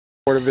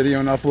record a video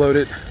and upload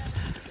it.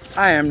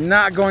 I am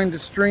not going to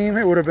stream.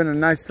 It would have been a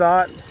nice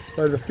thought,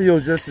 but the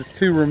field just is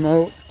too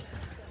remote,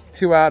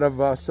 too out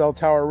of cell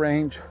tower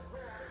range.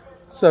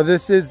 So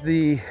this is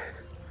the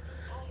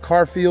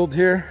car field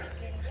here.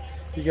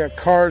 You got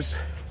cars,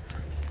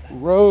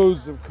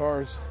 rows of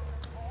cars.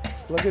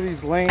 Look at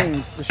these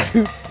lanes to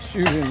shoot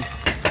and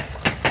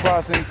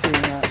cross into.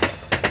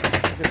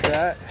 Look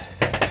at that.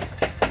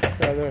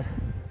 So they're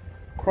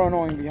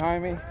chronoing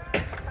behind me.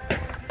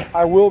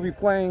 I will be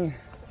playing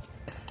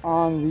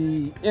on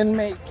the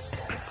inmates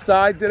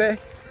side today.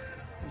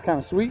 It's kind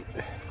of sweet.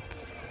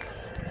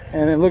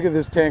 And then look at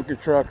this tanker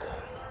truck.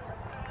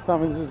 Tell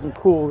me this isn't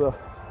cool to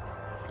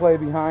play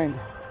behind.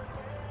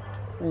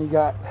 And you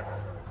got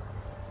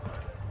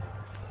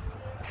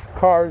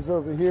cars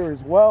over here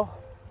as well.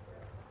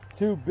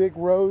 Two big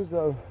rows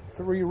of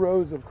 3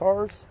 rows of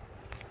cars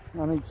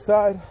on each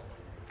side.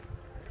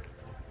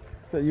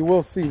 So you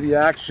will see the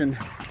action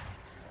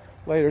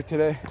later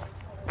today.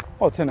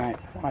 Well, tonight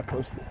when I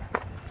post it.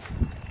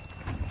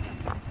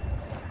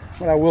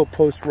 But I will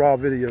post raw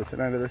video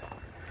tonight of this.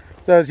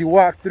 So as you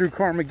walk through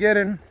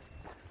Carmageddon,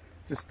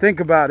 just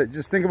think about it.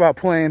 Just think about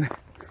playing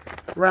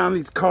around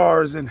these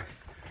cars and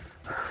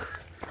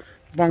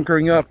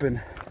bunkering up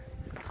and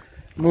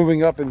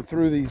moving up and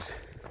through these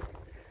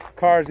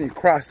cars, and you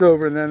cross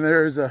over, and then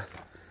there's a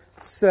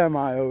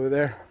semi over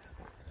there,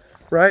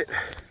 right?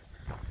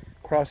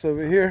 Cross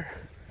over here.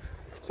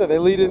 So they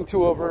lead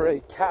into over a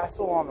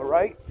castle on the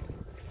right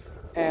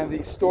and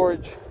the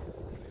storage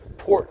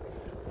port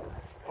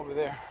over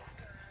there.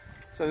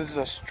 So this is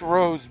a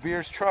Stroh's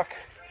Beers truck,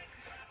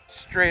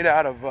 straight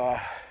out of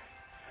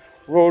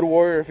Road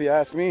Warrior, if you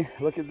ask me.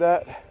 Look at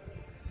that.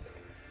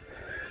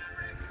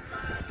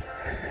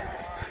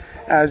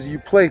 As you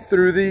play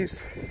through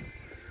these,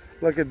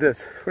 look at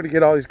this. Where do you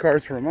get all these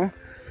cars from, huh?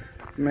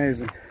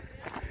 Amazing.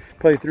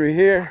 Play through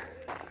here,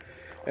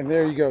 and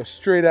there you go,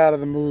 straight out of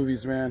the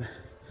movies, man.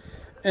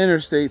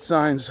 Interstate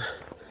signs.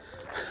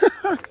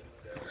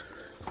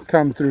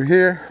 Come through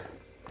here.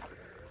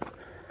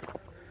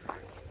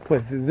 Play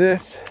through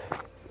this.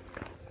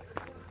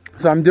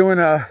 So I'm doing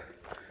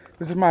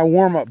this is my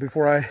warm-up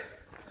before I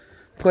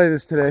play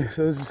this today.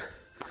 So this is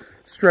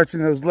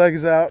stretching those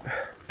legs out.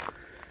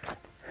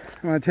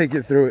 I'm gonna take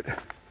you through it.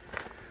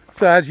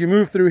 So as you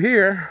move through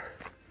here,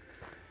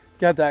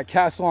 got that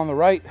castle on the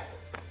right,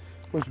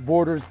 which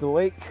borders the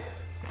lake.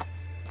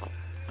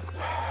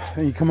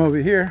 And you come over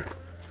here.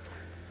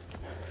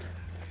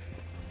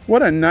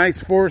 What a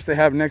nice forest they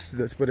have next to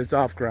this, but it's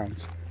off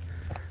grounds.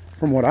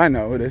 From what I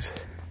know, it is.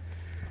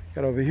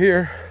 Got over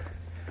here.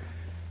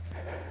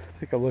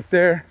 Take a look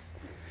there.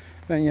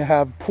 Then you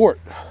have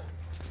port.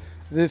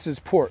 This is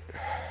port.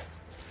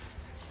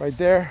 Right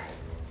there.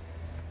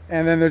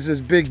 And then there's this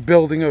big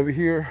building over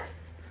here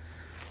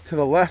to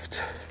the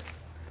left.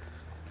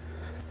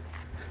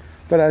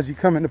 But as you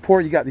come into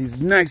port, you got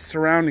these nice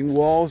surrounding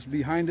walls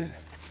behind it.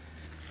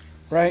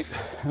 Right?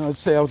 And let's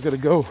say I was gonna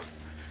go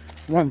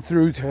run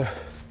through to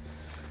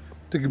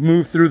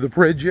move through the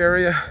bridge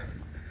area.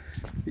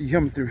 You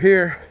come through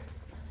here,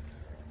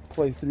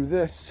 play through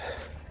this.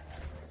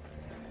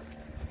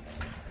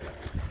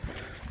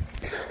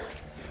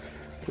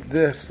 Look at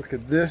this, look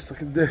at this,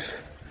 look at this.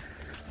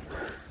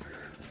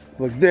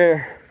 Look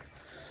there,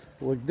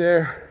 look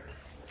there.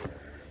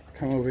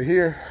 Come over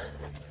here,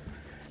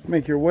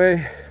 make your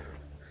way.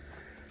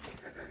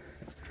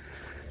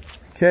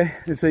 Okay,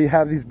 and so you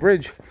have these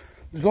bridge.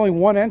 There's only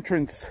one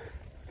entrance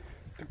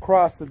to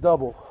cross the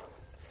double.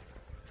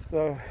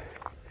 So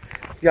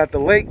you got the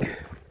lake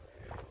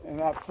and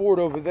that fort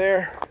over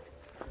there.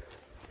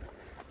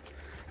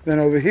 Then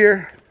over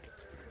here,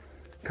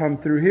 come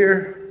through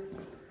here.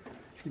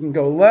 You can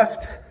go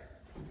left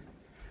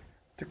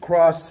to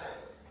cross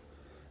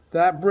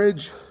that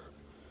bridge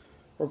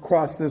or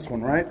cross this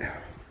one, right?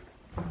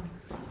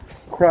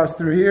 Cross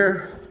through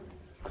here.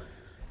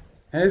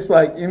 And it's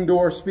like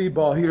indoor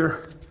speedball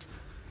here,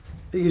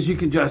 because you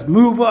can just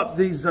move up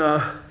these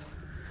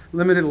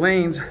limited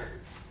lanes.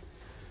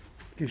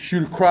 You can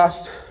shoot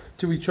across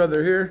to each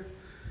other here.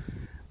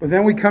 But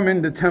then we come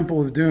into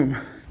Temple of Doom.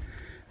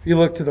 If you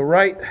look to the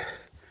right,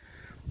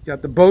 you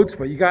got the boats,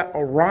 but you got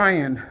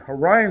Orion.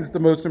 Orion's the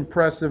most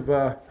impressive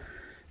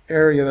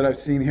area that I've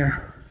seen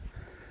here.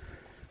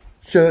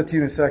 Show that to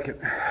you in a second.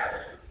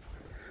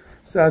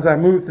 So as I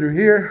move through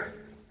here,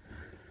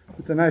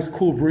 it's a nice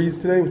cool breeze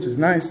today, which is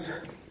nice.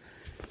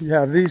 You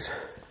have these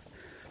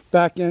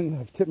back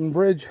end of Tippin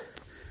Bridge.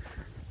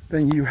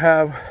 Then you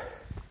have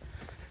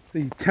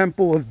the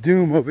Temple of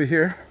Doom over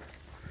here,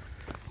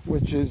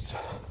 which is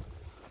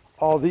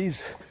all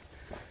these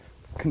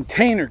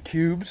container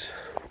cubes.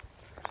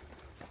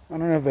 I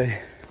don't know if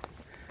they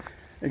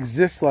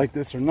exist like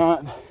this or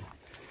not.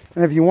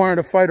 And if you wanted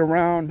to fight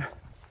around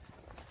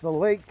the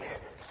lake,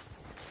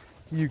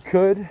 you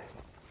could.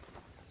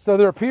 So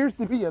there appears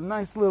to be a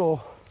nice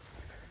little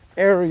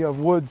area of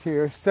woods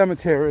here,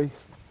 cemetery.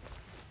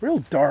 Real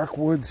dark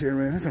woods here,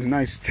 man. There's a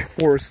nice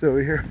forest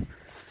over here.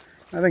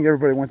 I think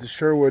everybody went to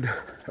Sherwood.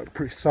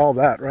 Saw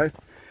that, right?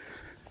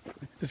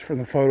 Just from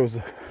the photos,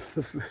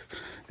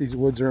 these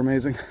woods are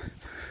amazing.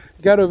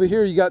 You got over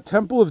here, you got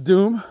Temple of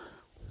Doom.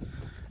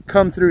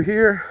 Come through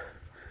here,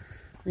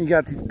 you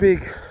got these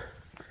big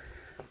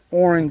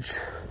orange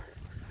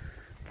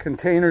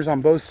containers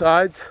on both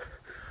sides.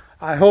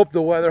 I hope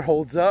the weather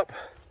holds up.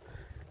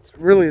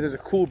 There's a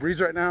cool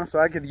breeze right now, so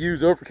I could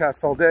use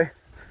overcast all day.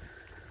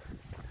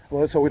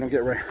 Well, let's hope we don't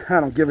get rain. I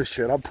don't give a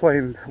shit. I'm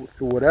playing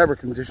with whatever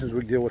conditions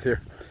we deal with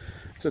here.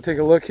 So take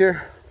a look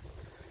here.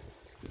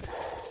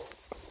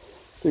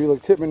 So you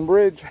look Tippman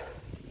Bridge,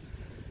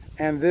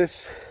 and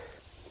this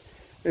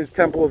is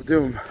Temple of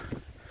Doom.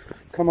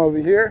 Come over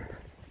here.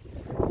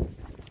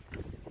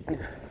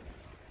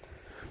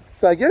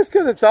 So I guess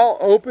because it's all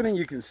open and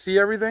you can see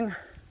everything,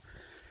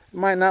 it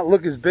might not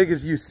look as big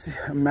as you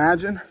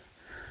imagine,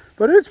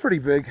 but it's pretty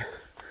big.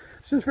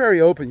 It's just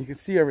very open. You can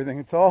see everything.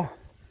 It's all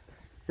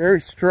very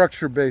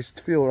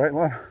structure-based feel, right? A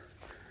lot of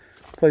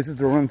places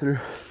to run through.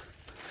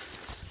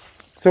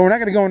 So we're not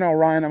going to go into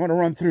Orion. I'm going to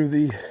run through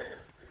the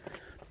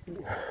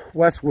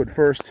Westwood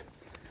first,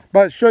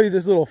 but show you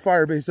this little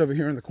fire base over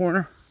here in the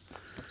corner.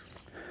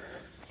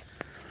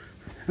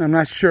 I'm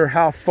not sure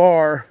how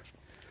far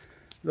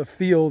the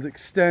field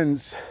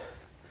extends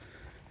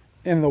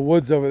in the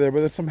woods over there, but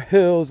there's some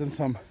hills and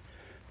some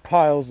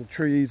piles of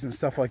trees and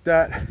stuff like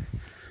that.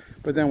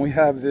 But then we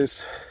have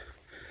this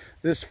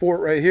fort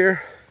right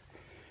here.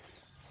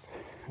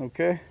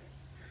 Okay.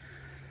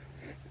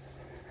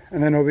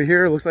 And then over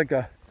here, it looks like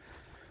a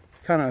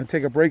kind of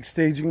take a break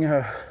staging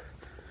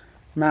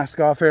mask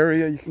off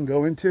area you can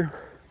go into.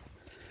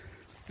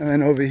 And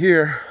then over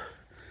here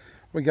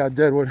we got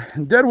Deadwood,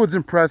 and Deadwood's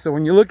impressive.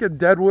 When you look at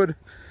Deadwood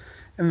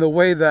and the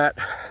way that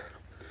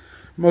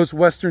most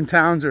western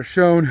towns are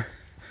shown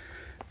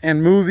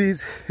in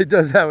movies, it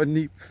does have a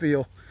neat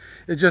feel.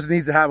 It just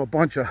needs to have a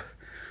bunch of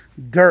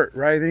dirt,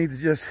 right? They need to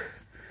just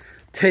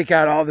take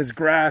out all this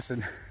grass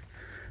and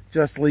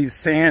just leave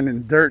sand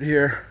and dirt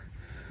here,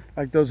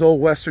 like those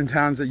old western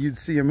towns that you'd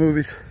see in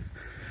movies.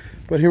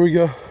 But here we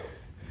go.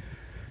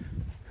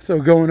 So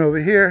going over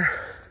here,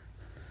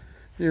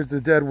 here's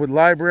the Deadwood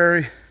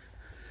Library.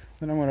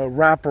 Then I'm going to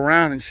wrap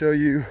around and show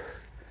you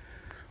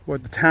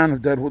what the town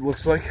of Deadwood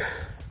looks like.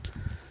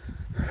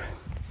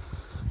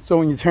 So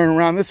when you turn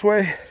around this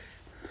way,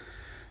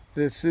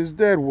 this is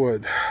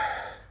Deadwood.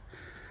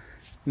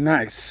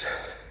 Nice.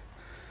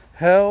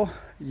 Hell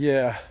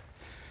yeah.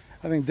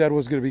 I think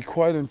Deadwood's going to be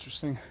quite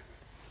interesting.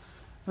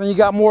 And then you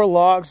got more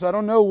logs. I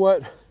don't know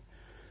what,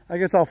 I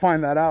guess I'll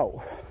find that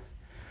out,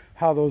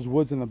 how those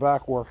woods in the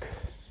back work.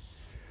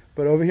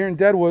 But over here in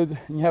Deadwood,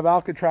 you have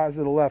Alcatraz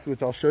to the left,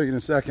 which I'll show you in a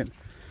second.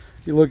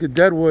 You look at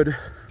Deadwood,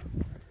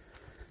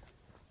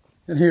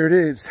 and here it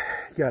is.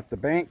 You got the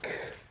bank,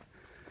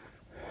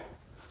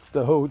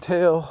 the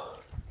hotel,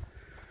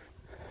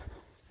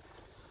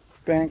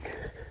 bank,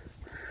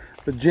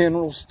 the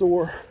general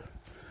store,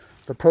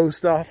 the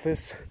post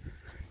office,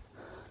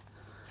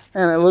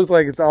 and it looks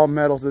like it's all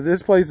metal. So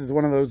this place is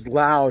one of those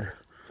loud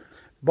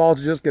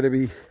balls, just going to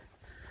be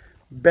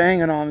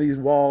banging on these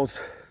walls.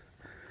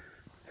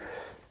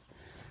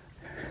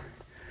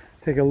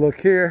 Take a look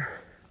here.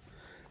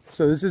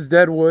 So this is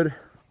Deadwood.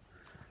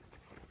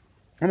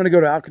 I'm going to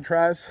go to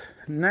Alcatraz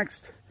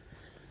next.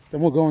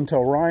 Then we'll go into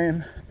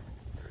Orion.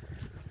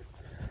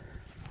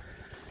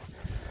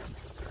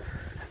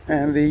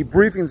 And the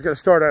briefing is going to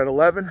start at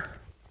 11.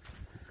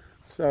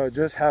 So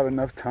just have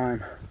enough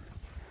time.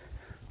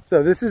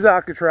 So this is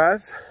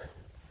Alcatraz.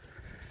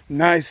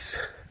 Nice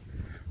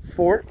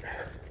fort.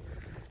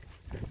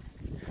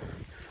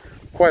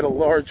 Quite a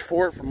large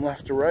fort from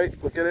left to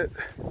right. Look at it.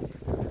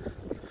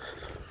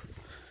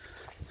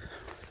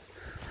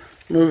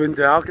 Moving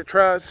to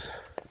Alcatraz.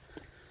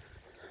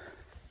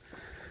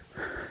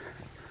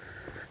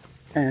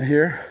 And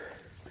here.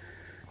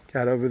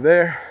 Got over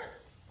there.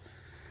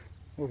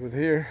 Over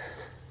here.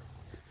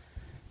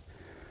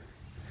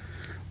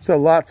 So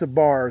lots of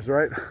bars,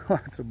 right?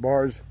 Lots of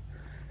bars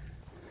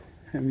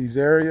in these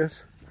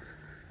areas.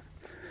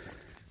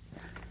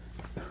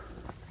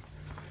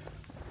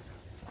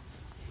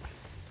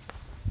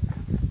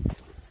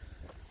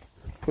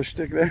 Push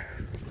stick there.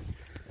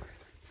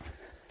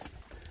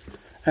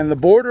 And the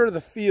border of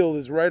the field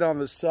is right on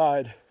the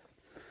side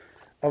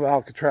of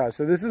Alcatraz.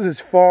 So this is as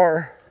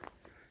far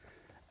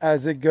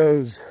as it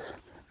goes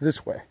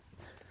this way.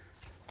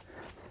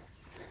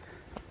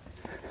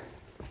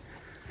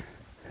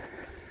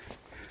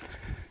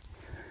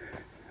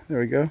 There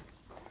we go.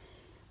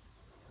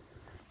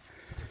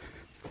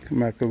 Come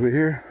back over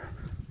here.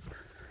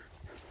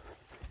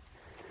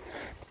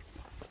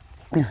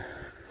 And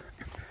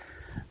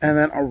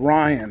then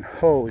Orion.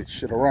 Holy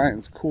shit,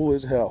 Orion's cool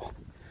as hell.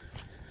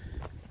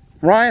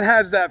 Orion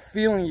has that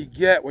feeling you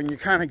get when you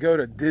kind of go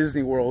to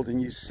Disney World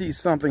and you see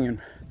something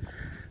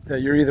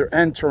that you're either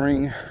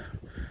entering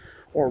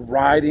or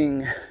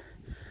riding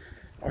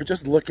or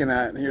just looking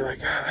at, and you're like,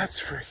 oh,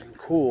 that's freaking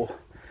cool.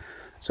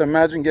 So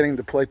imagine getting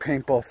to play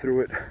paintball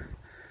through it.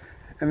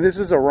 And this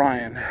is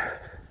Orion.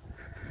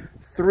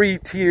 3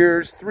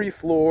 tiers, 3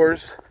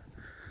 floors.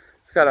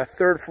 It's got a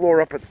 3rd floor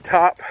up at the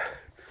top.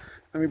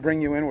 Let me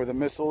bring you in where the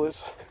missile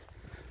is.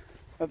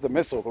 Not the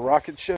missile, the rocket ship.